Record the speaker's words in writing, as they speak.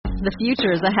The future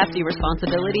is a hefty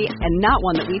responsibility and not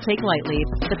one that we take lightly.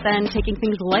 But then taking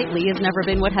things lightly has never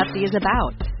been what Hefty is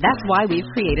about. That's why we've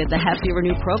created the Hefty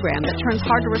Renew program that turns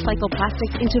hard-to-recycle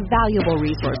plastics into valuable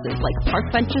resources like park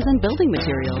benches and building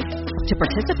materials. To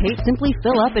participate, simply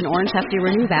fill up an orange Hefty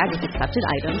Renew bag with accepted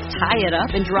items, tie it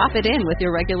up, and drop it in with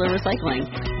your regular recycling.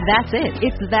 That's it.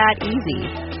 It's that easy.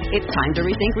 It's time to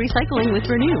rethink recycling with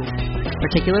Renew.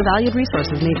 Particular valued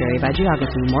resources may vary by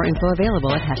geography. More info available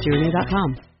at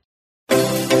heftyrenew.com.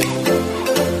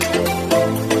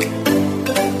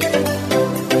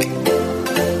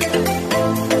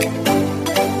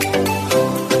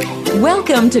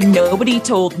 Welcome to Nobody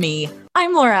Told Me.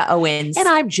 I'm Laura Owens. And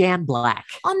I'm Jan Black.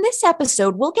 On this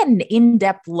episode, we'll get an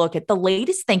in-depth look at the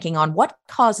latest thinking on what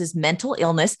causes mental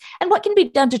illness and what can be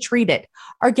done to treat it.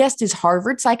 Our guest is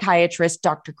Harvard psychiatrist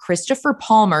Dr. Christopher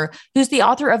Palmer, who's the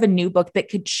author of a new book that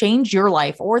could change your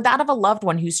life or that of a loved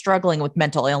one who's struggling with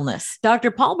mental illness.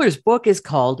 Dr. Palmer's book is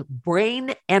called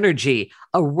Brain Energy,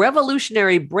 a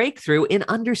revolutionary breakthrough in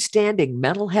understanding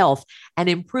mental health and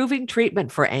improving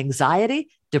treatment for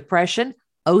anxiety, depression,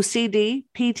 OCD,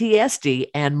 PTSD,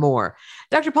 and more.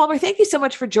 Dr. Palmer, thank you so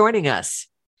much for joining us.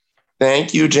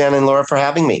 Thank you, Jan and Laura, for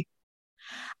having me.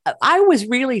 I was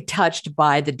really touched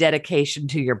by the dedication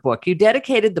to your book. You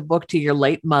dedicated the book to your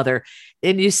late mother,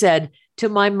 and you said, "To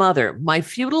my mother, my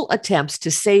futile attempts to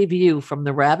save you from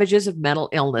the ravages of mental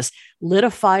illness lit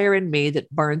a fire in me that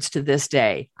burns to this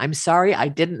day. I'm sorry I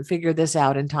didn't figure this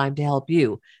out in time to help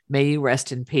you. May you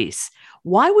rest in peace."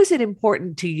 Why was it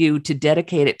important to you to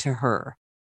dedicate it to her?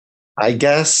 I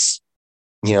guess,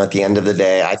 at the end of the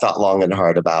day, I thought long and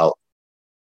hard about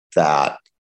that.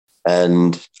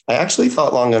 And I actually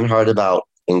thought long and hard about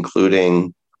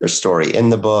including her story in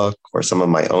the book or some of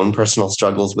my own personal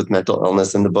struggles with mental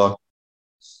illness in the book.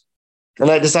 And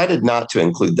I decided not to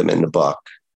include them in the book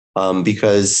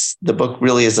because the book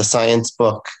really is a science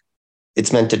book.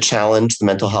 It's meant to challenge the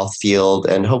mental health field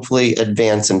and hopefully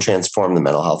advance and transform the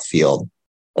mental health field.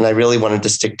 And I really wanted to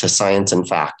stick to science and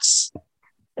facts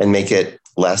and make it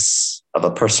less of a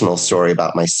personal story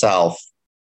about myself.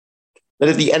 But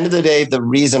at the end of the day, the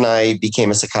reason I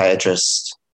became a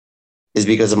psychiatrist is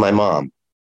because of my mom.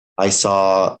 I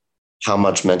saw how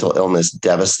much mental illness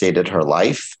devastated her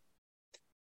life.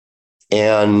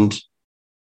 And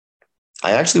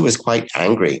I actually was quite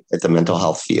angry at the mental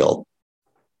health field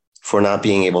for not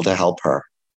being able to help her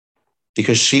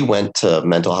because she went to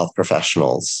mental health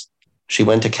professionals. She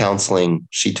went to counseling.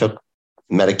 She took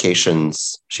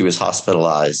medications. She was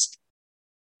hospitalized.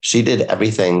 She did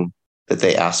everything that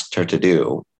they asked her to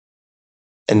do,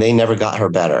 and they never got her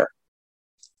better.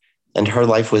 And her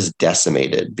life was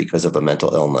decimated because of a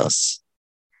mental illness.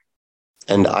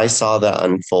 And I saw that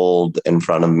unfold in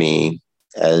front of me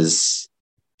as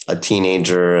a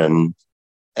teenager and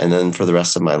then for the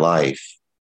rest of my life.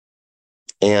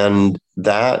 And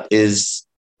that is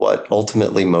what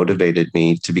ultimately motivated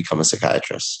me to become a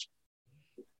psychiatrist.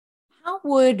 How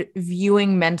would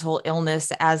viewing mental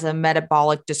illness as a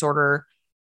metabolic disorder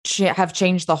have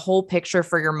changed the whole picture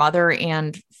for your mother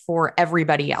and for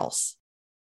everybody else?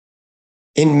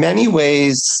 In many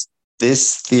ways,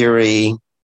 this theory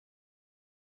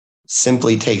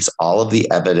simply takes all of the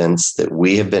evidence that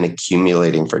we have been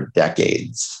accumulating for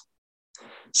decades.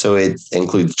 So it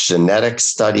includes genetic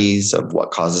studies of what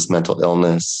causes mental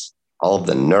illness, all of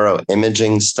the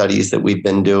neuroimaging studies that we've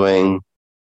been doing,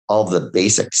 all of the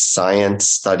basic science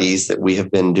studies that we have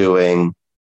been doing,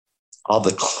 all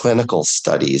the clinical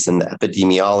studies and the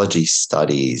epidemiology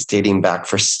studies dating back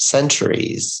for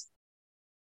centuries.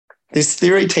 This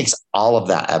theory takes all of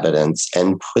that evidence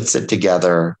and puts it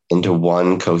together into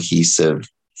one cohesive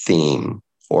theme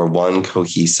or one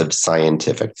cohesive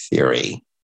scientific theory.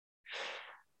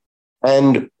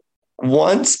 And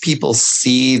once people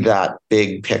see that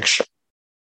big picture,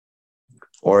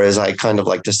 or as I kind of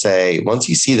like to say, once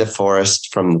you see the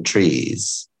forest from the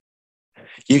trees,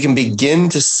 you can begin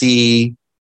to see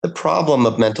the problem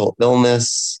of mental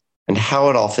illness and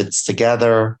how it all fits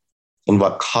together and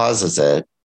what causes it.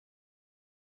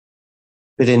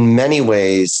 But in many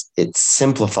ways, it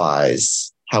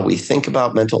simplifies how we think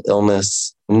about mental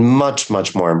illness. And much,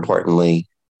 much more importantly,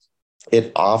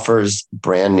 it offers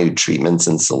brand new treatments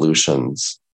and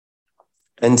solutions.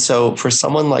 And so for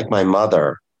someone like my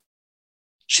mother,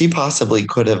 she possibly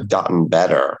could have gotten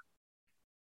better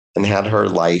and had her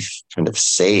life kind of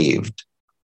saved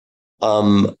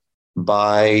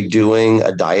by doing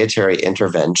a dietary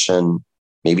intervention,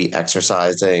 maybe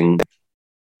exercising,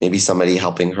 maybe somebody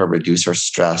helping her reduce her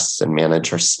stress and manage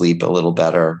her sleep a little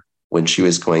better when she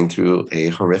was going through a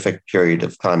horrific period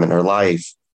of time in her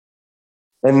life.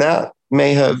 And that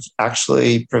may have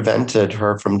actually prevented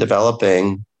her from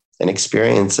developing and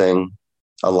experiencing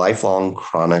a lifelong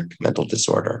chronic mental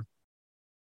disorder.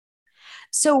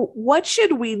 So, what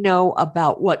should we know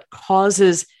about what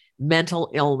causes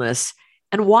mental illness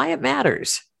and why it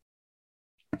matters?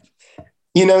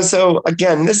 So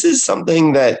again, this is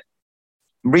something that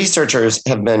researchers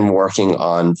have been working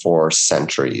on for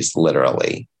centuries,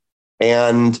 literally.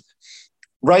 And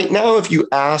right now, if you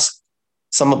ask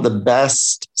some of the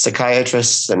best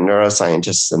psychiatrists and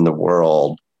neuroscientists in the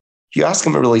world, you ask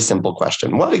them a really simple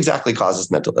question: what exactly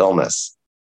causes mental illness?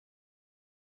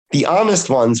 The honest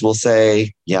ones will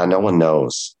say, yeah, no one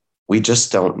knows. We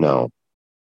just don't know.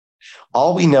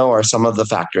 All we know are some of the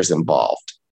factors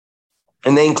involved.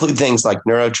 And they include things like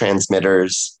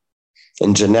neurotransmitters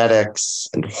and genetics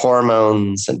and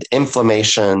hormones and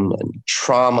inflammation and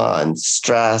trauma and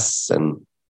stress and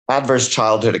adverse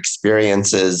childhood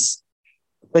experiences.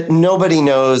 But nobody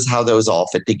knows how those all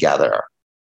fit together.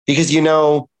 Because,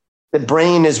 the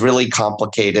brain is really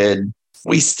complicated.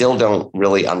 We still don't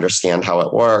really understand how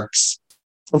it works.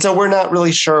 And so we're not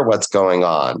really sure what's going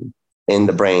on in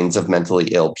the brains of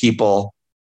mentally ill people.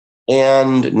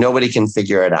 And nobody can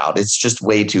figure it out. It's just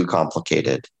way too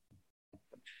complicated.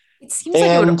 It seems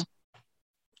like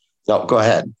No, go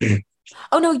ahead.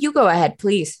 Oh, no, you go ahead,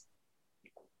 please.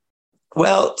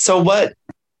 Well, so what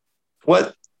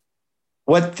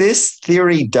this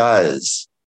theory does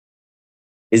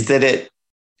is that it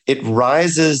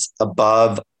rises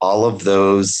above all of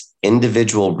those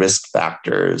individual risk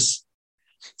factors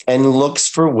and looks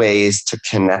for ways to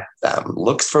connect them,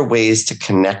 looks for ways to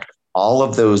connect all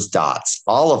of those dots,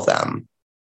 all of them,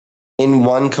 in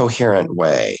one coherent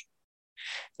way.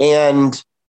 And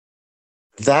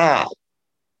that,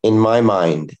 in my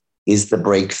mind, is the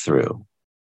breakthrough.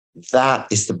 That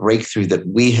is the breakthrough that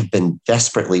we have been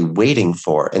desperately waiting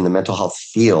for in the mental health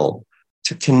field,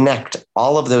 to connect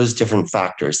all of those different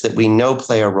factors that we know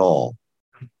play a role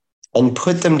and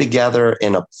put them together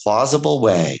in a plausible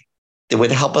way that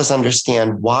would help us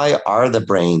understand, why are the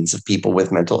brains of people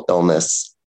with mental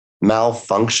illness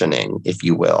malfunctioning, if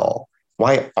you will?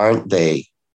 Why aren't they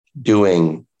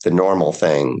doing the normal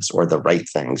things or the right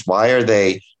things? Why are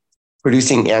they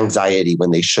producing anxiety when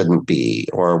they shouldn't be?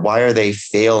 Or why are they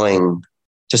failing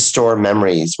to store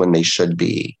memories when they should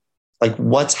be? Like,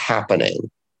 what's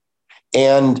happening?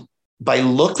 And by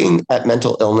looking at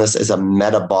mental illness as a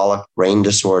metabolic brain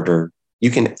disorder,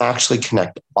 you can actually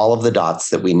connect all of the dots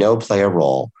that we know play a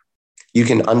role. You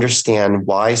can understand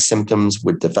why symptoms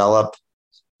would develop.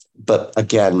 But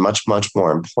again, much, much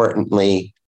more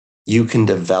importantly, you can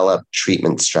develop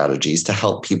treatment strategies to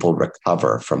help people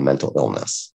recover from mental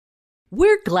illness.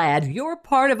 We're glad you're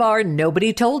part of our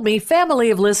Nobody Told Me family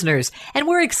of listeners, and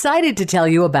we're excited to tell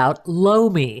you about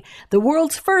Lomi, the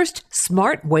world's first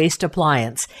smart waste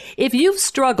appliance. If you've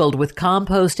struggled with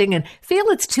composting and feel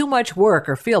it's too much work,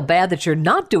 or feel bad that you're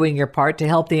not doing your part to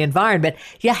help the environment,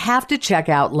 you have to check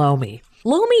out Lomi.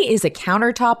 Lomi is a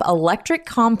countertop electric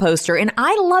composter, and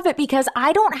I love it because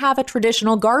I don't have a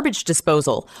traditional garbage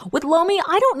disposal. With Lomi,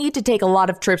 I don't need to take a lot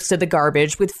of trips to the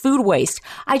garbage with food waste.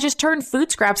 I just turn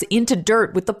food scraps into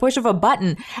dirt with the push of a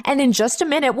button. And in just a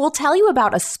minute, we'll tell you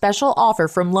about a special offer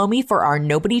from Lomi for our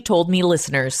Nobody Told Me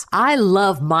listeners. I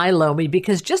love my Lomi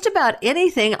because just about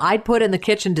anything I'd put in the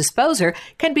kitchen disposer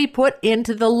can be put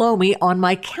into the Lomi on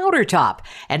my countertop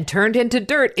and turned into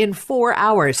dirt in 4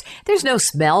 hours. There's no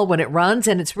smell when it runs,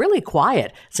 and it's really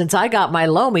quiet. Since I got my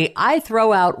Lomi, I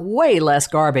throw out way less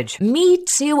garbage. Me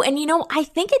too. And I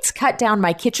think it's cut down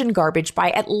my kitchen garbage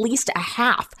by at least a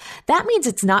half. That means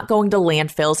it's not going to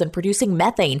landfills and producing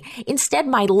methane. Instead,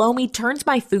 my Lomi turns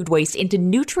my food waste into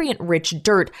nutrient-rich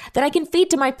dirt that I can feed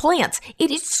to my plants.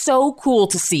 It is so cool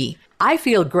to see. I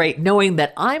feel great knowing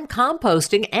that I'm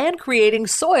composting and creating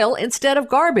soil instead of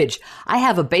garbage. I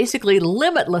have a basically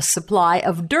limitless supply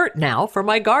of dirt now for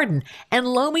my garden, and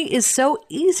Lomi is so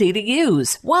easy to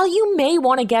use. While you may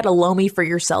want to get a Lomi for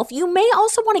yourself, you may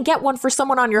also want to get one for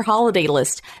someone on your holiday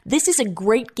list. This is a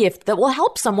great gift that will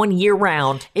help someone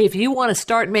year-round. If you want to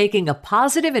start making a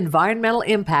positive environmental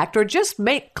impact or just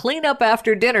make cleanup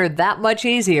after dinner that much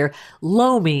easier,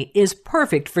 Lomi is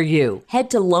perfect for you.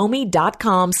 Head to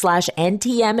lomi.com/NTM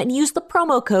and use the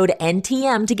promo code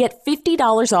NTM to get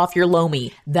 $50 off your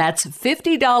Lomi. That's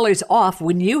 $50 off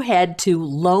when you head to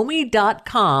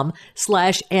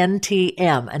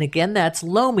lomi.com/NTM. And again, that's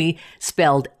Lomi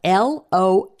spelled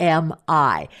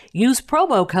LOMI. Use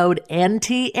promo code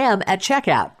NTM at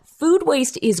checkout. Food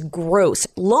waste is gross.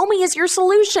 Lomi is your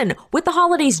solution. With the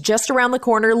holidays just around the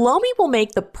corner, Lomi will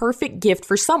make the perfect gift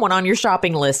for someone on your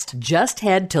shopping list. Just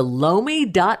head to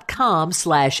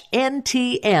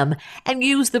lomi.com/NTM and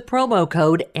use the promo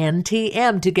code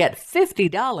NTM to get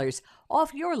 $50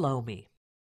 off your Lomi.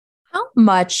 How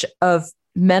much of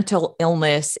mental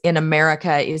illness in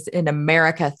America is an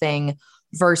America thing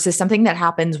versus something that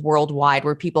happens worldwide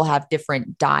where people have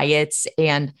different diets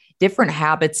and different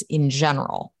habits in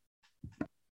general?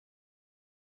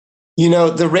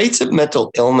 The rates of mental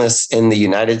illness in the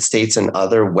United States and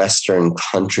other Western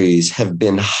countries have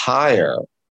been higher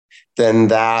than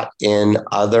that in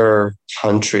other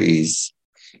countries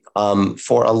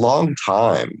for a long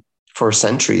time, for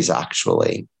centuries,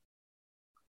 actually.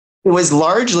 It was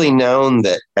largely known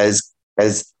that as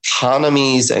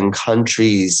economies and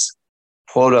countries,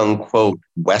 quote unquote,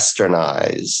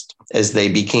 westernized, as they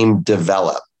became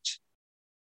developed,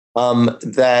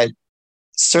 that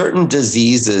certain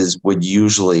diseases would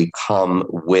usually come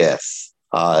with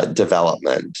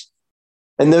development.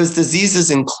 And those diseases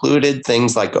included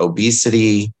things like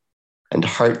obesity and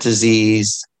heart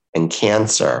disease and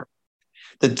cancer.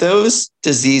 That those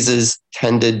diseases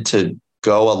tended to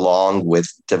go along with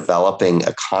developing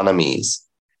economies.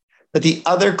 But the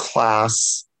other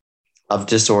class of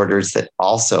disorders that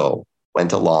also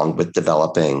went along with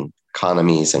developing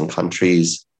economies and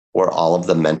countries were all of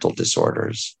the mental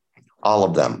disorders. All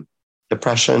of them: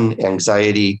 depression,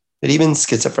 anxiety, but even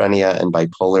schizophrenia and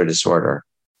bipolar disorder.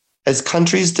 As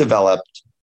countries developed,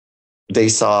 they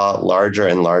saw larger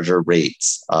and larger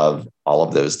rates of all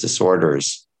of those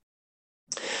disorders.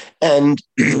 And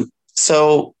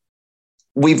so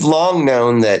we've long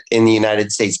known that in the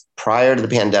United States, prior to the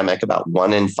pandemic, about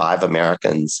 1 in 5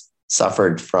 Americans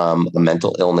suffered from a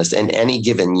mental illness in any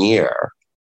given year.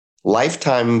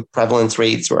 Lifetime prevalence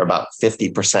rates were about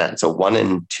 50%. So 1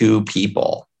 in 2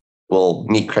 people will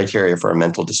meet criteria for a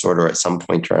mental disorder at some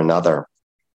point or another.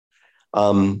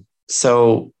 It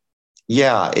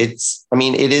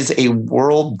is a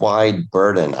worldwide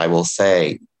burden, I will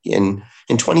say. In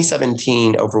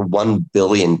 2017, over 1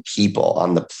 billion people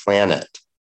on the planet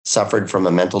suffered from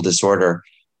a mental disorder.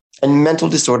 And mental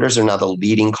disorders are now the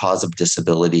leading cause of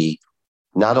disability,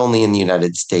 not only in the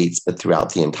United States, but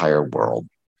throughout the entire world.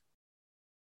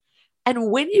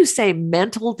 And when you say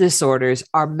mental disorders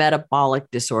are metabolic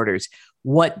disorders,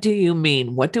 what do you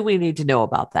mean? What do we need to know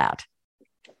about that?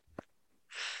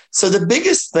 So the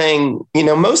biggest thing,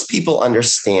 most people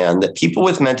understand that people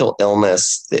with mental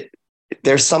illness,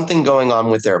 there's something going on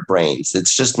with their brains.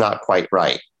 It's just not quite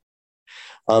right.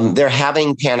 They're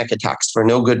having panic attacks for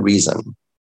no good reason.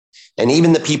 And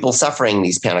even the people suffering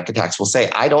these panic attacks will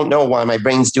say, I don't know why my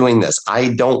brain's doing this. I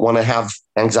don't want to have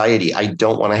anxiety. I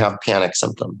don't want to have panic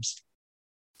symptoms.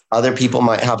 Other people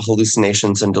might have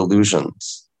hallucinations and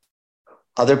delusions.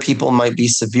 Other people might be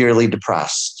severely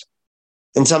depressed.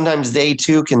 And sometimes they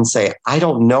too can say, I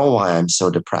don't know why I'm so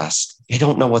depressed. I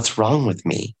don't know what's wrong with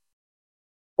me.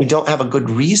 I don't have a good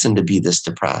reason to be this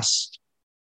depressed.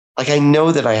 Like, I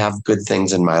know that I have good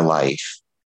things in my life,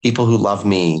 people who love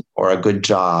me or a good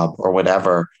job or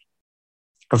whatever.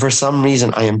 But for some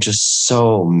reason, I am just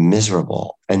so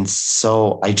miserable. And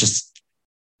so I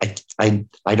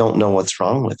don't know what's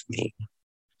wrong with me.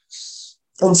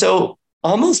 And so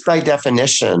almost by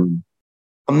definition,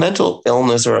 a mental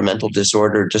illness or a mental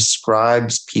disorder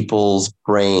describes people's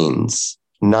brains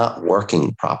not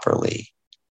working properly.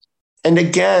 And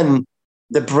again,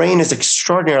 the brain is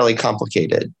extraordinarily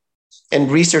complicated.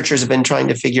 And researchers have been trying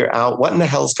to figure out what in the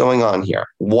hell is going on here.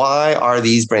 Why are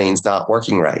these brains not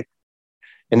working right?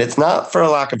 And it's not for a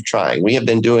lack of trying. We have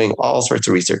been doing all sorts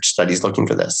of research studies looking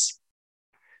for this.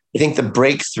 I think the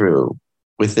breakthrough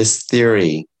with this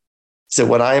theory is that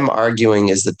what I'm arguing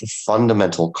is that the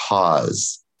fundamental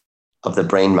cause of the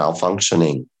brain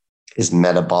malfunctioning is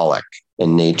metabolic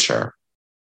in nature.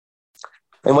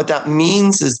 And what that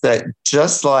means is that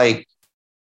just like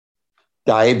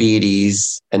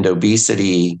diabetes and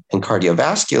obesity and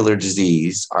cardiovascular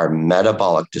disease are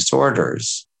metabolic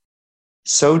disorders,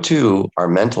 so too are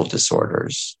mental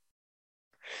disorders.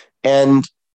 And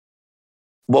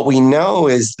what we know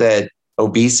is that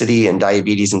obesity and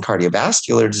diabetes and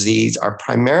cardiovascular disease are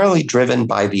primarily driven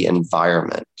by the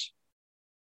environment.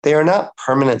 They are not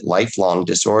permanent, lifelong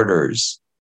disorders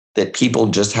that people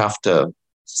just have to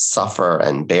suffer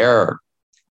and bear.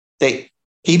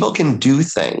 People can do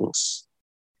things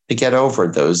to get over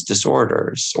those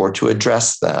disorders or to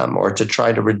address them or to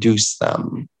try to reduce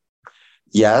them.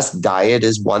 Yes, diet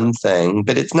is one thing,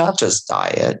 but it's not just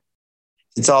diet.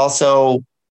 It's also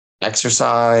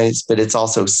exercise, but it's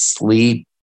also sleep.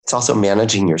 It's also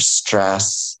managing your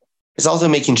stress. It's also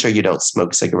making sure you don't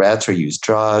smoke cigarettes or use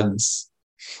drugs.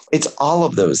 It's all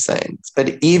of those things.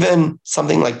 But even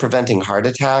something like preventing heart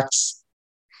attacks,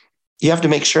 you have to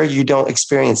make sure you don't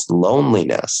experience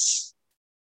loneliness.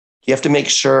 You have to make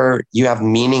sure you have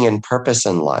meaning and purpose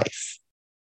in life.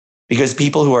 Because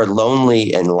people who are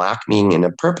lonely and lack meaning and a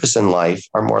purpose in life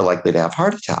are more likely to have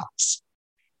heart attacks.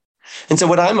 And so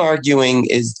what I'm arguing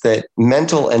is that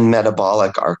mental and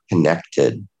metabolic are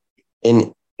connected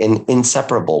in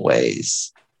inseparable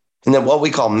ways. And that what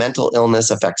we call mental illness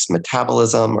affects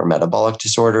metabolism or metabolic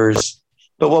disorders,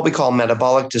 but what we call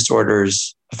metabolic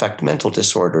disorders affect mental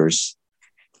disorders.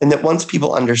 And that once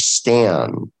people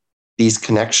understand these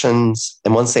connections,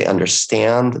 and once they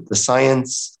understand the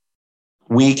science,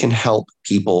 we can help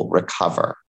people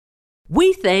recover.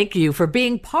 We thank you for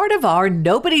being part of our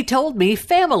Nobody Told Me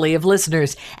family of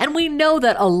listeners, and we know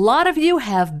that a lot of you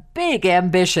have big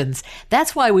ambitions.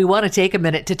 That's why we want to take a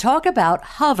minute to talk about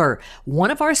Hover,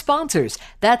 one of our sponsors.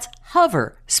 That's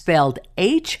Hover, spelled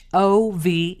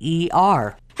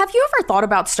Hover. Have you ever thought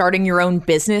about starting your own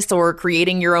business or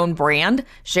creating your own brand,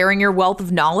 sharing your wealth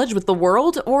of knowledge with the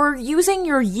world, or using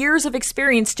your years of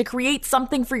experience to create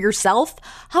something for yourself?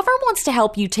 Hover wants to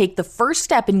help you take the first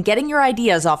step in getting your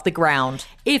ideas off the ground.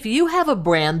 If you have a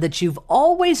brand that you've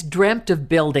always dreamt of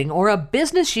building or a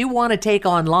business you want to take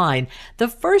online, the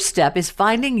first step is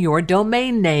finding your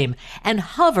domain name. And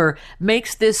Hover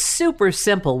makes this super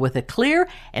simple with a clear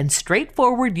and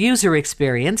straightforward user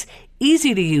experience,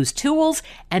 easy-to-use tools,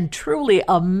 and truly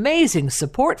amazing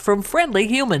support from friendly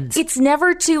humans. It's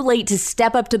never too late to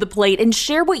step up to the plate and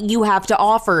share what you have to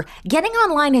offer. Getting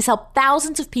online has helped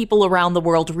thousands of people around the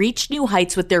world reach new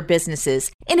heights with their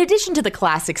businesses. In addition to the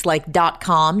classics like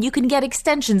 .com, you can get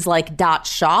extensions like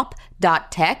 .shop,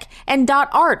 .tech, and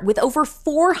 .art with over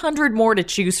 400 more to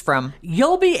choose from.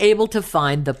 You'll be able to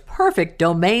find the perfect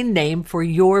domain name for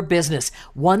your business,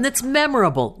 one that's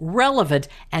memorable, relevant,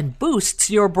 and boosts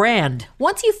your brand.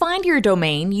 Once you find your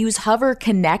domain, use Hover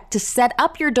Connect to set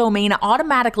up your domain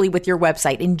automatically with your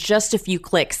website in just a few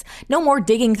clicks. No more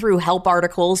digging through help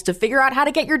articles to figure out how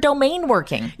to get your domain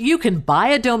working. You can buy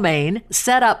a domain,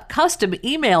 set up custom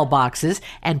email boxes,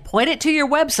 and point it to your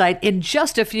website in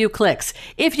just a few clicks.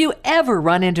 If you ever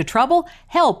run into trouble,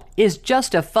 help is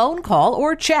just a phone call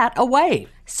or chat away.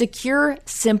 Secure,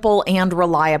 simple, and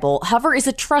reliable, Hover is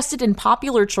a trusted and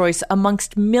popular choice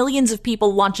amongst millions of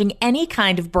people launching any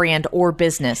kind of brand or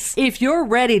business. If you're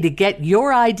ready to get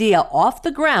your idea off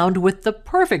the ground with the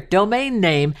perfect domain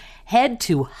name, head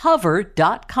to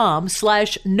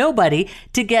hover.com/nobody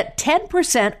to get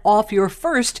 10% off your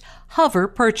first Hover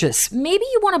purchase. Maybe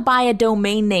you want to buy a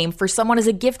domain name for someone as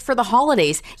a gift for the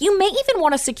holidays. You may even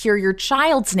want to secure your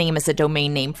child's name as a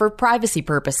domain name for privacy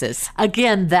purposes.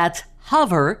 Again, that's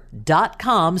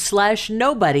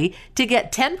hover.com/nobody to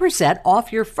get 10%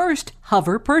 off your first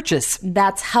Hover purchase.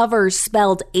 That's Hover,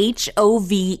 spelled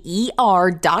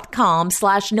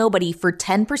HOVER.com/nobody for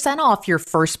 10% off your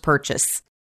first purchase.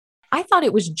 I thought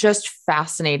it was just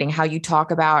fascinating how you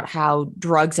talk about how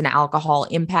drugs and alcohol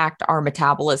impact our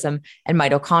metabolism and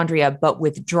mitochondria, but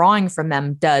withdrawing from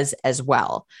them does as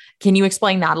well. Can you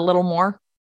explain that a little more?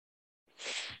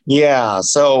 Yeah.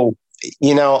 So,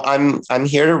 I'm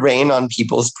here to rain on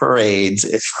people's parades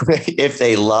if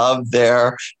they love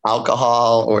their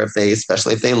alcohol, or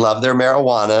especially if they love their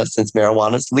marijuana, since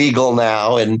marijuana is legal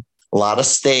now in a lot of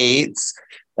states.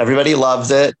 Everybody loves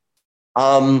it.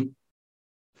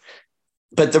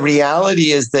 But the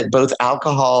reality is that both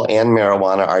alcohol and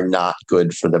marijuana are not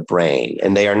good for the brain,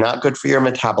 and they are not good for your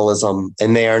metabolism,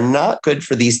 and they are not good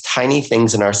for these tiny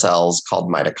things in our cells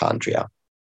called mitochondria.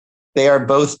 They are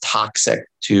both toxic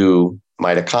to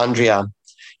mitochondria,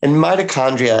 and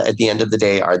mitochondria at the end of the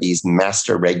day are these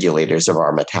master regulators of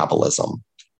our metabolism.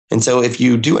 And so if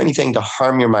you do anything to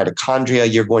harm your mitochondria,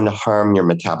 you're going to harm your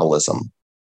metabolism.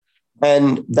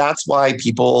 And that's why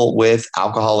people with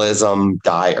alcoholism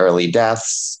die early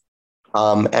deaths.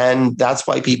 And that's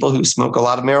why people who smoke a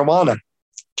lot of marijuana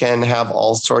can have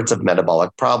all sorts of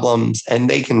metabolic problems, and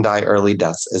they can die early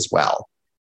deaths as well.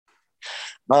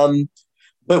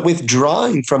 But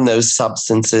withdrawing from those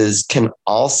substances can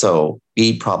also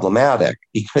be problematic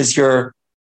because your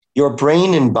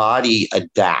brain and body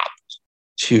adapt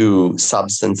to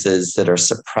substances that are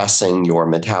suppressing your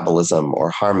metabolism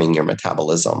or harming your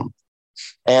metabolism.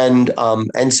 And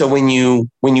so when you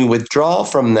withdraw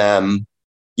from them,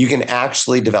 you can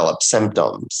actually develop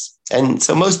symptoms. And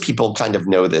so most people kind of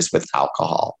know this with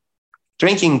alcohol.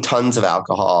 Drinking tons of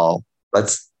alcohol,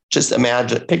 let's just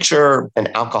picture an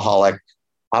alcoholic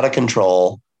out of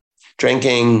control,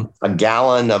 drinking a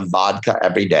gallon of vodka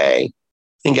every day. I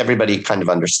think everybody kind of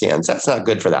understands that's not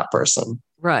good for that person.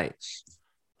 Right.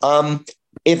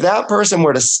 If that person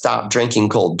were to stop drinking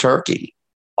cold turkey,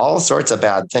 all sorts of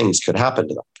bad things could happen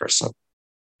to that person.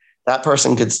 That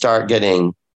person could start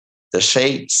getting the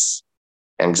shakes,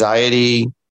 anxiety,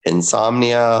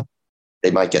 insomnia. They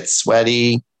might get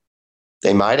sweaty.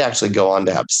 They might actually go on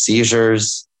to have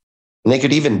seizures, and they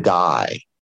could even die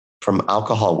from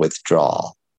alcohol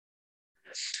withdrawal.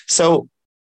 So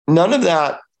none of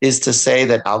that is to say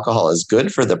that alcohol is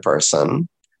good for the person.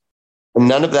 And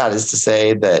none of that is to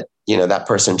say that, that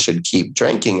person should keep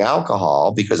drinking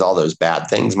alcohol, because all those bad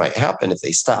things might happen if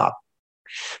they stop.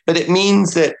 But it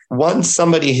means that once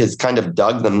somebody has kind of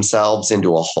dug themselves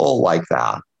into a hole like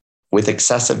that with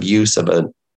excessive use of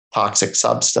a toxic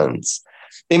substance,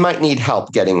 they might need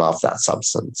help getting off that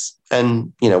substance.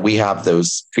 And, we have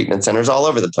those treatment centers all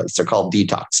over the place. They're called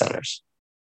detox centers.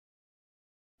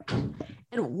 And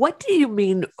what do you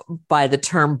mean by the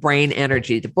term brain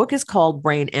energy? The book is called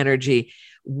Brain Energy.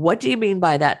 What do you mean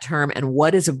by that term? And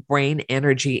what is a brain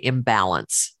energy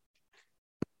imbalance?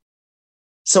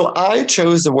 So I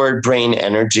chose the word brain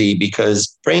energy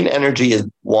because brain energy is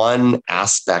one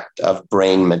aspect of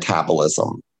brain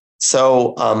metabolism.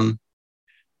 So the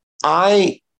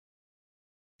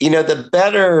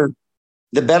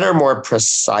better, more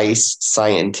precise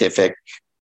scientific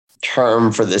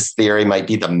term for this theory might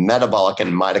be the metabolic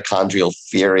and mitochondrial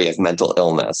theory of mental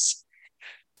illness.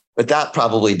 But that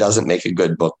probably doesn't make a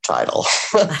good book title.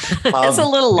 It's a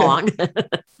little long.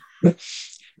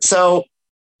 So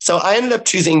I ended up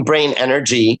choosing brain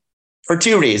energy for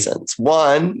two reasons.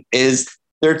 One is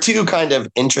there are two kind of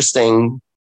interesting,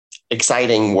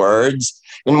 exciting words.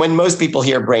 And when most people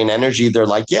hear brain energy, they're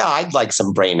like, yeah, I'd like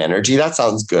some brain energy. That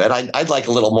sounds good. I'd like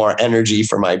a little more energy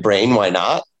for my brain. Why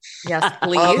not? Yes,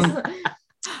 please.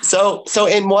 So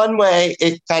in one way,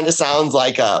 it kind of sounds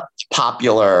like a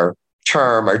popular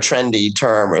term or trendy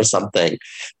term or something.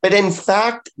 But in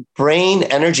fact, brain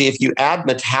energy, if you add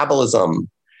metabolism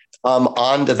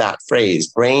onto that phrase,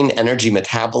 brain energy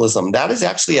metabolism, that is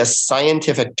actually a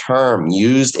scientific term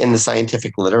used in the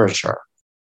scientific literature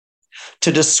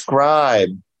to describe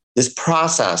this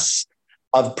process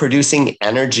of producing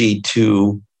energy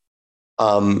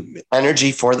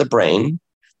energy for the brain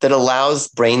that allows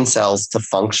brain cells to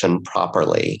function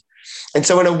properly. And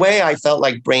so in a way, I felt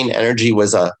like brain energy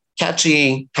was a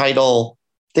catchy title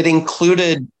that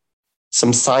included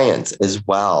some science as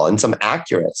well, and some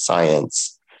accurate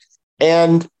science.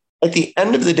 And at the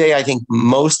end of the day, I think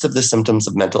most of the symptoms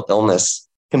of mental illness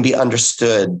can be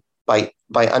understood by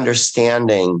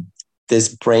understanding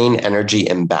this brain energy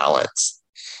imbalance.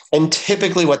 And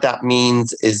typically what that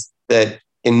means is that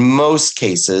in most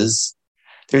cases,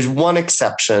 there's one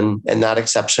exception, and that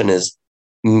exception is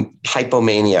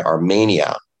hypomania or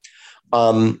mania.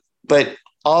 But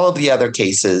all of the other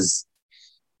cases,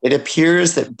 it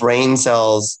appears that brain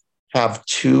cells have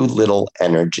too little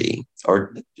energy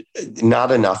or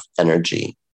not enough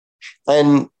energy.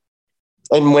 And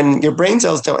when your brain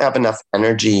cells don't have enough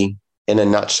energy, in a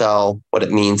nutshell, what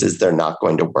it means is they're not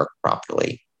going to work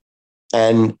properly.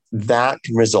 And that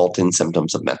can result in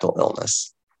symptoms of mental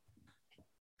illness.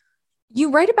 You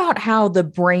write about how the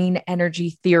brain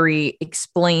energy theory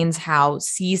explains how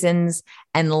seasons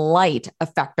and light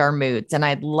affect our moods. And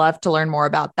I'd love to learn more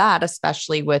about that,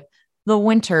 especially with the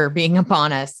winter being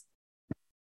upon us.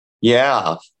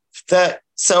 Yeah.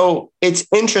 So it's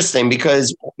interesting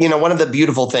because, one of the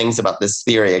beautiful things about this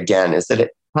theory, again, is that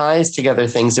it ties together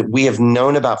things that we have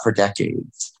known about for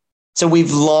decades. So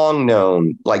we've long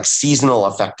known, like seasonal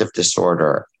affective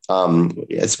disorder,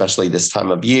 especially this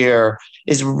time of year,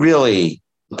 is really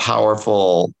a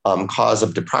powerful cause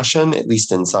of depression, at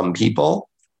least in some people.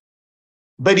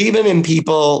 But even in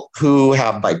people who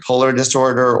have bipolar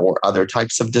disorder or other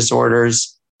types of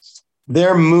disorders,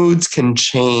 their moods can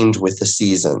change with the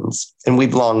seasons. And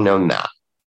we've long known that.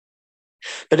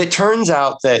 But it turns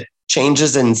out that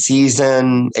changes in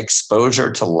season,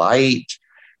 exposure to light,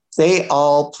 they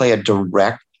all play a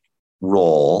direct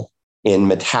role in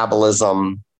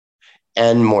metabolism.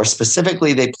 And more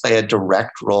specifically, they play a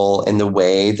direct role in the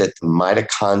way that the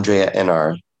mitochondria in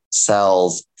our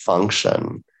cells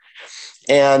function.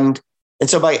 And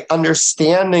so by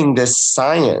understanding this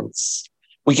science,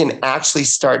 we can actually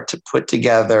start to put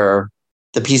together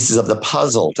the pieces of the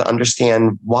puzzle to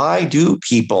understand, why do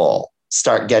people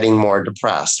start getting more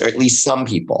depressed, or at least some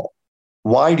people?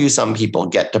 Why do some people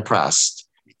get depressed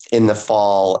in the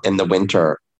fall, in the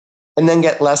winter, and then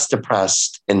get less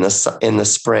depressed in the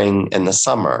spring and the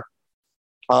summer?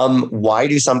 Why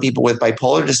do some people with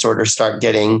bipolar disorder start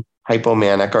getting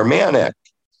hypomanic or manic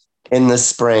in the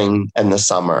spring and the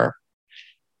summer?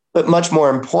 But much more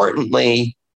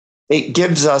importantly, it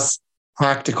gives us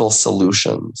practical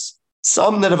solutions,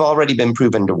 some that have already been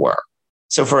proven to work.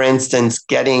 So for instance,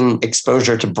 getting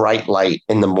exposure to bright light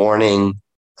in the morning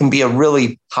can be a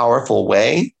really powerful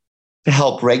way to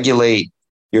help regulate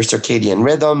your circadian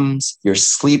rhythms, your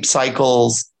sleep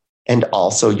cycles, and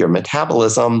also your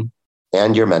metabolism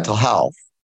and your mental health.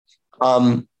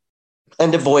 And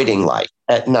avoiding light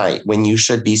at night when you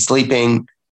should be sleeping.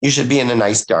 You should be in a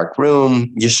nice dark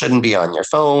room. You shouldn't be on your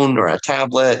phone or a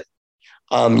tablet.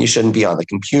 You shouldn't be on the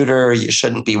computer. You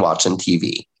shouldn't be watching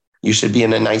TV. You should be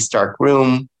in a nice dark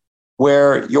room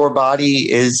where your body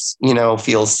is,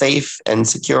 feels safe and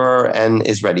secure and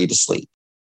is ready to sleep.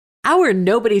 Our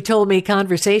Nobody Told Me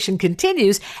conversation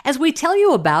continues as we tell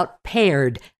you about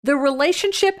Paired, the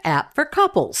relationship app for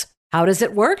couples. How does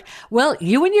it work? Well,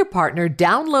 you and your partner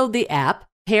download the app,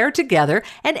 pair together,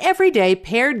 and every day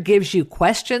Paired gives you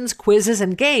questions, quizzes,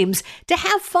 and games to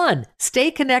have fun, stay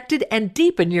connected, and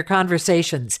deepen your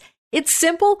conversations. It's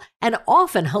simple and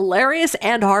often hilarious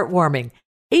and heartwarming.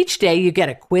 Each day you get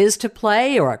a quiz to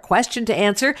play or a question to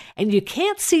answer, and you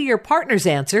can't see your partner's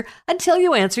answer until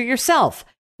you answer yourself.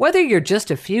 Whether you're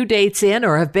just a few dates in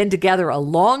or have been together a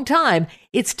long time,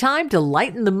 it's time to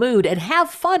lighten the mood and have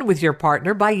fun with your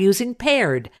partner by using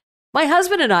Paired. My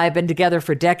husband and I have been together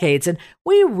for decades, and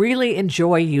we really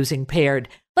enjoy using Paired.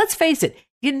 Let's face it,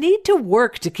 you need to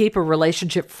work to keep a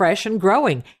relationship fresh and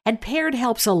growing, and Paired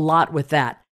helps a lot with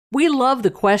that. We love the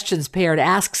questions Paired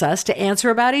asks us to answer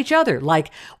about each other,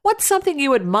 like, what's something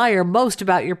you admire most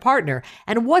about your partner,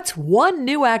 and what's one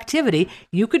new activity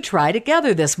you could try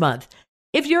together this month?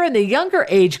 If you're in the younger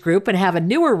age group and have a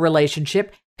newer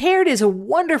relationship, Paired is a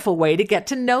wonderful way to get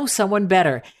to know someone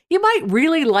better. You might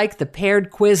really like the Paired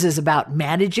quizzes about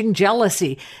managing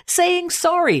jealousy, saying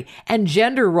sorry, and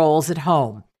gender roles at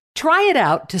home. Try it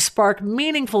out to spark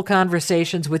meaningful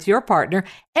conversations with your partner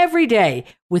every day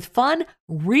with fun,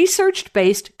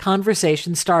 research-based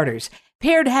conversation starters.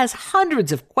 Paired has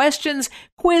hundreds of questions,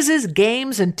 quizzes,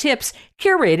 games, and tips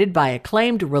curated by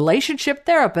acclaimed relationship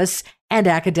therapists and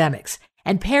academics.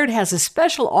 And Paired has a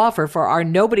special offer for our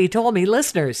Nobody Told Me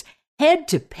listeners. Head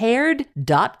to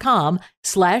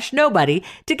paired.com/nobody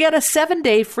to get a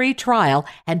 7-day free trial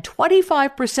and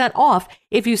 25% off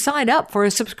if you sign up for a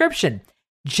subscription.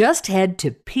 Just head to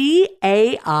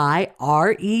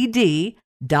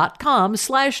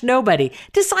paired.com/nobody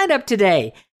to sign up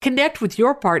today. Connect with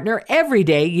your partner every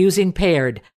day using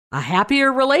Paired. A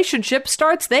happier relationship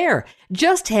starts there.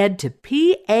 Just head to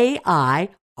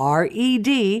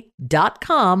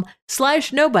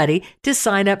paired.com/nobody to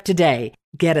sign up today.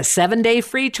 Get a 7-day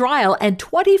free trial and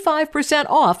 25%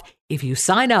 off if you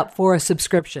sign up for a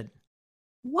subscription.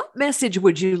 What message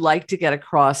would you like to get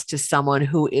across to someone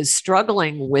who is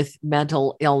struggling with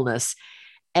mental illness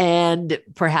and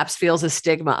perhaps feels a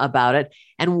stigma about it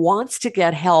and wants to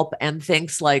get help and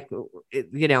thinks like,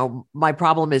 my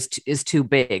problem is too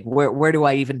big. Where do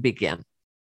I even begin?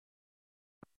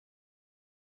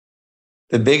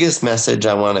 The biggest message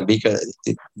I want to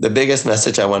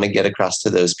get across to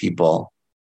those people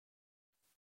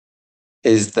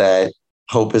is that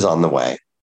hope is on the way.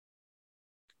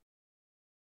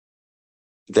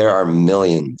 There are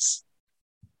millions,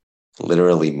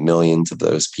 literally millions of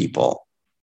those people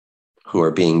who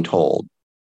are being told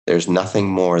there's nothing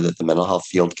more that the mental health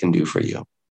field can do for you.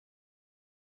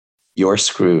 You're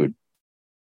screwed.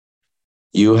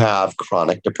 You have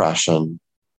chronic depression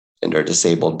and are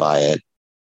disabled by it.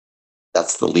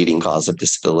 That's the leading cause of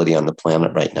disability on the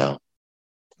planet right now.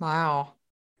 Wow.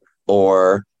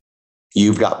 Or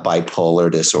you've got bipolar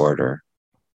disorder,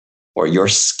 or you're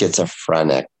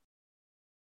schizophrenic.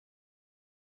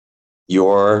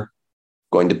 You're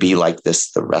going to be like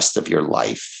this the rest of your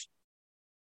life.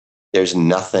 There's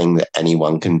nothing that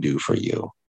anyone can do for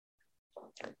you.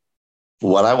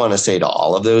 What I want to say to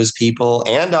all of those people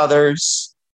and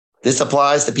others, this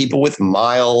applies to people with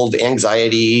mild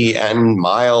anxiety and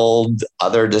mild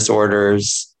other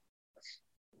disorders.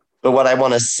 But what I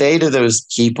want to say to those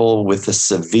people with the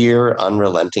severe,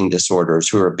 unrelenting disorders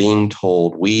who are being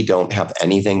told, we don't have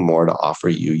anything more to offer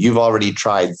you. You've already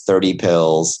tried 30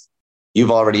 pills.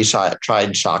 You've already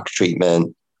tried shock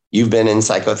treatment. You've been in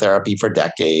psychotherapy for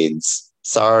decades.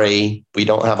 Sorry, we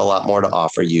don't have a lot more to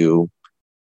offer you.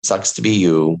 Sucks to be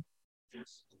you.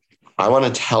 I want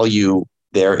to tell you,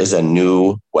 there is a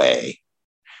new way.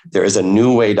 There is a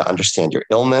new way to understand your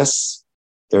illness.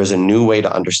 There is a new way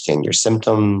to understand your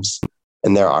symptoms.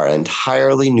 And there are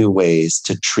entirely new ways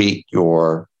to treat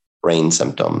your brain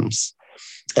symptoms.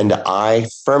 And I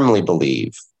firmly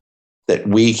believe that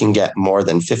we can get more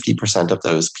than 50% of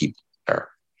those people there.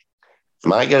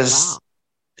 My guess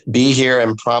be here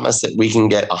and promise that we can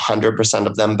get 100%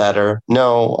 of them better.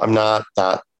 No, I'm not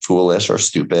that foolish or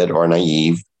stupid or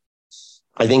naive.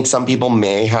 I think some people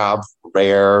may have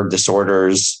rare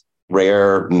disorders,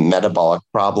 rare metabolic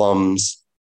problems,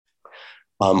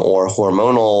 or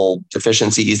hormonal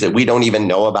deficiencies that we don't even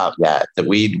know about yet, that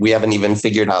we haven't even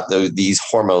figured out these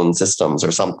hormone systems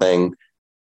or something.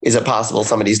 Is it possible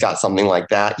somebody's got something like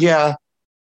that? Yeah.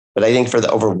 But I think for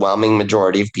the overwhelming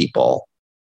majority of people,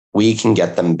 we can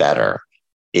get them better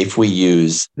if we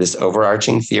use this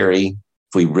overarching theory,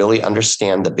 if we really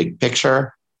understand the big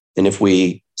picture, and if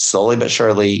we slowly but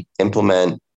surely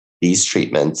implement these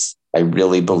treatments. I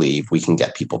really believe we can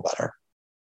get people better.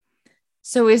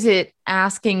 So is it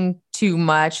asking too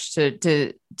much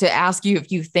to ask you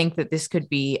if you think that this could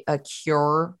be a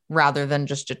cure rather than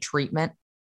just a treatment?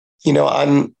 You know,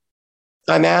 I'm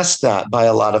asked that by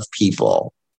a lot of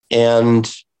people,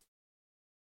 and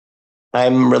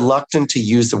I'm reluctant to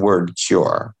use the word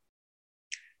cure.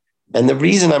 And the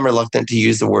reason I'm reluctant to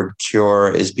use the word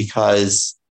cure is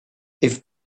because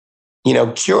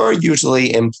cure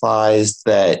usually implies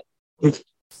that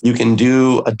you can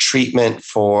do a treatment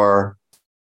for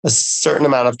a certain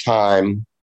amount of time,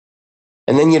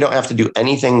 and then you don't have to do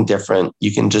anything different.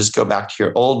 You can just go back to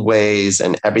your old ways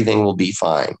and everything will be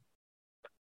fine.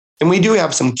 And we do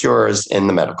have some cures in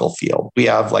the medical field. We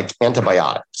have like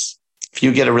antibiotics. If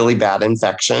you get a really bad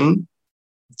infection,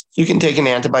 you can take an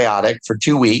antibiotic for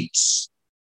 2 weeks,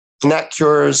 and that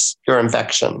cures your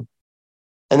infection.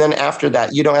 And then after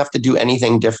that, you don't have to do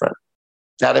anything different.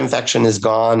 That infection is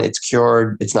gone. It's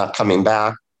cured. It's not coming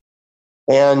back.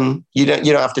 And you don't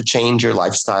have to change your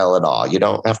lifestyle at all. You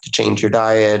don't have to change your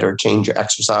diet or change your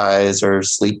exercise or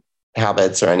sleep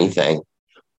habits or anything.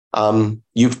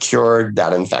 You've cured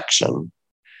that infection.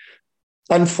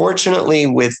 Unfortunately,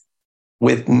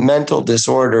 with mental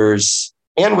disorders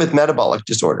and with metabolic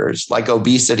disorders like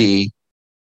obesity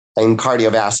and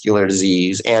cardiovascular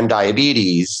disease and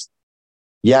diabetes,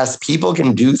 yes, people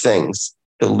can do things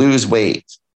to lose weight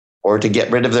or to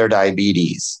get rid of their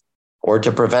diabetes or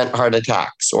to prevent heart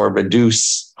attacks or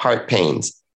reduce heart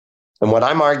pains. And what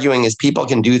I'm arguing is people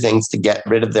can do things to get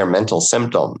rid of their mental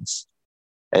symptoms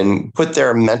and put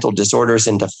their mental disorders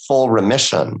into full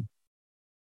remission.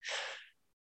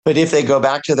 But if they go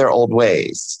back to their old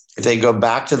ways, if they go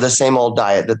back to the same old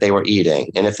diet that they were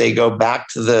eating, and if they go back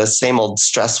to the same old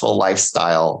stressful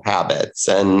lifestyle habits,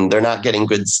 and they're not getting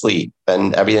good sleep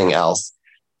and everything else,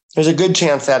 there's a good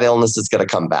chance that illness is going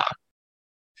to come back.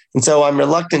 And so I'm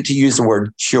reluctant to use the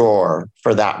word cure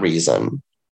for that reason.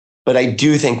 But I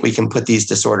do think we can put these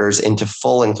disorders into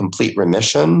full and complete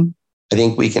remission. I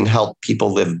think we can help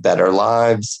people live better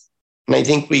lives. And I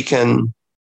think we can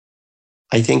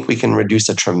reduce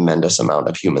a tremendous amount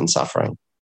of human suffering.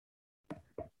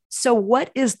 So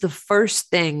what is the first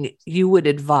thing you would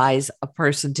advise a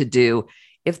person to do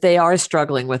if they are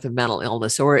struggling with a mental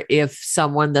illness, or if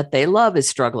someone that they love is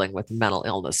struggling with a mental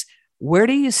illness? Where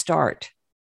do you start?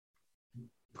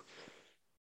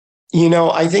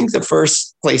 I think the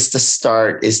first place to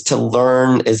start is to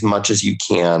learn as much as you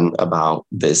can about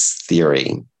this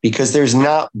theory, because there's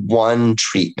not one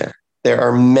treatment. There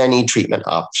are many treatment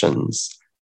options: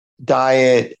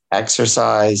 diet,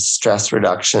 exercise, stress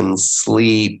reduction,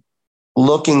 sleep,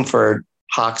 looking for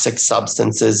toxic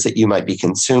substances that you might be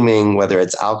consuming, whether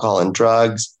it's alcohol and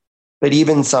drugs, but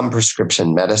even some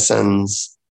prescription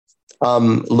medicines,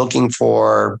 looking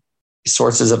for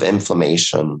sources of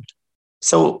inflammation.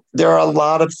 So there are a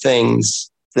lot of things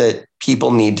that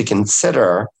people need to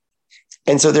consider.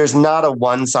 And so there's not a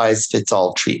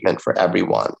one-size-fits-all treatment for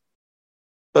everyone.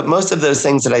 But most of those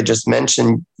things that I just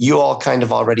mentioned, you all kind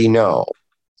of already know.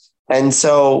 And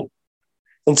so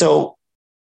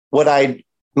what I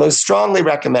most strongly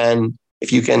recommend,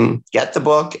 if you can get the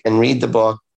book and read the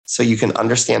book so you can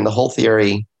understand the whole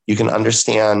theory, you can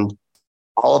understand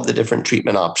all of the different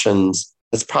treatment options,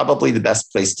 that's probably the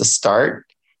best place to start.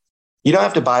 You don't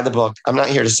have to buy the book. I'm not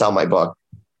here to sell my book.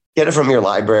 Get it from your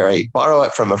library, borrow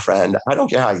it from a friend. I don't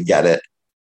care how you get it.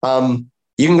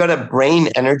 You can go to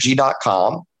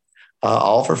brainenergy.com,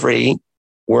 all for free.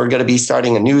 We're going to be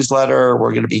starting a newsletter. We're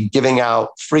going to be giving out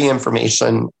free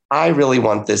information. I really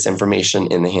want this information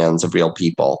in the hands of real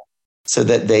people so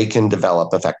that they can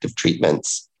develop effective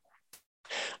treatments.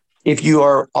 If you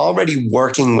are already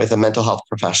working with a mental health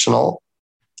professional,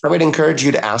 I would encourage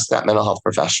you to ask that mental health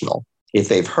professional if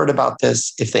they've heard about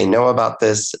this, if they know about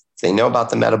this, if they know about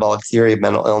the metabolic theory of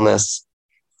mental illness.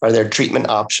 Are there treatment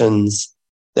options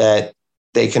that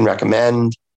they can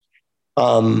recommend?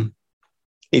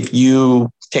 If you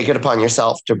take it upon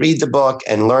yourself to read the book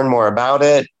and learn more about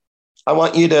it, I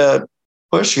want you to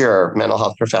push your mental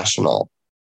health professional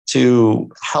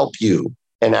to help you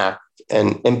enact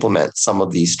and implement some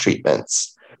of these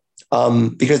treatments.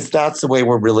 Because that's the way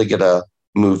we're really going to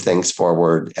move things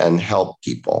forward and help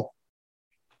people.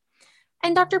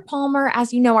 And Dr. Palmer,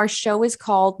 as you know, our show is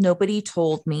called Nobody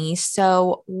Told Me.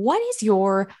 So what is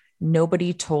your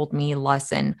Nobody Told Me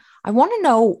lesson? I want to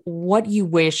know what you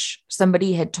wish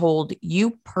somebody had told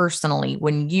you personally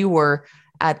when you were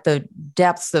at the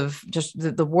depths of just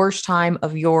the worst time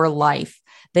of your life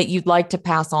that you'd like to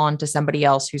pass on to somebody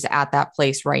else who's at that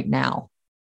place right now.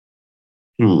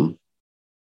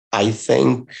 I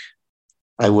think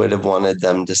I would have wanted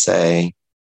them to say,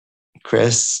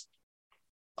 Chris,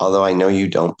 although I know you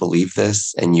don't believe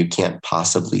this and you can't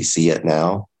possibly see it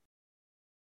now,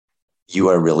 you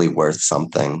are really worth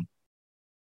something.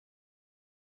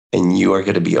 And you are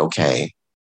going to be okay.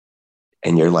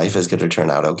 And your life is going to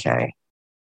turn out okay.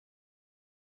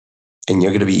 And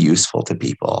you're going to be useful to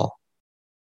people.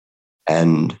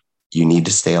 And you need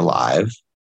to stay alive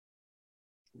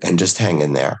and just hang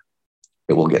in there.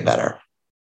 It will get better.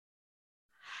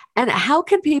 And how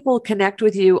can people connect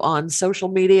with you on social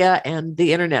media and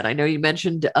the internet? I know you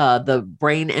mentioned the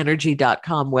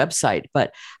brainenergy.com website,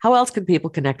 but how else can people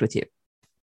connect with you?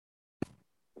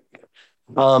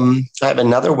 I have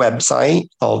another website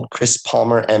called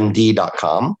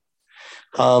chrispalmermd.com.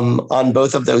 On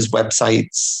both of those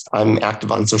websites, I'm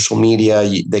active on social media.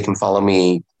 They can follow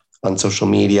me on social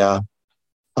media.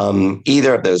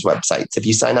 Either of those websites. If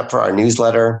you sign up for our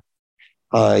newsletter,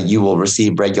 you will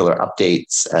receive regular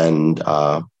updates, and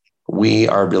we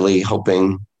are really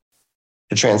hoping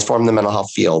to transform the mental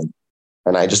health field.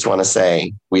 And I just want to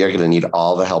say, we are going to need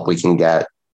all the help we can get.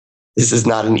 This is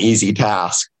not an easy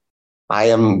task. I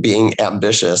am being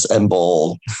ambitious and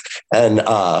bold. And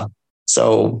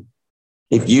so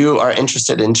if you are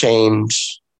interested in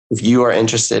change, if you are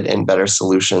interested in better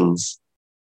solutions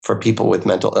for people with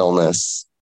mental illness,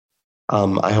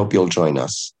 I hope you'll join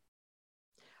us.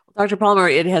 Dr. Palmer,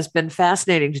 it has been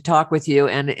fascinating to talk with you,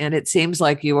 and it seems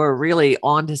like you are really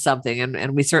on to something,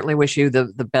 and we certainly wish you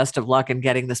the best of luck in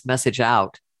getting this message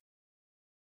out.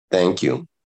 Thank you.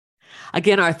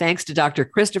 Again, our thanks to Dr.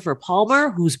 Christopher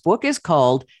Palmer, whose book is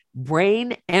called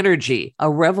Brain Energy, a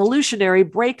revolutionary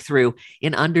breakthrough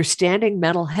in understanding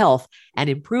mental health and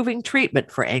improving treatment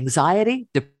for anxiety,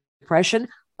 depression,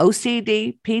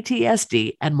 OCD,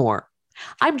 PTSD, and more.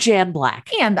 I'm Jan Black.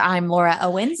 And I'm Laura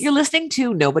Owens. You're listening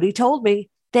to Nobody Told Me.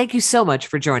 Thank you so much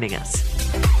for joining us.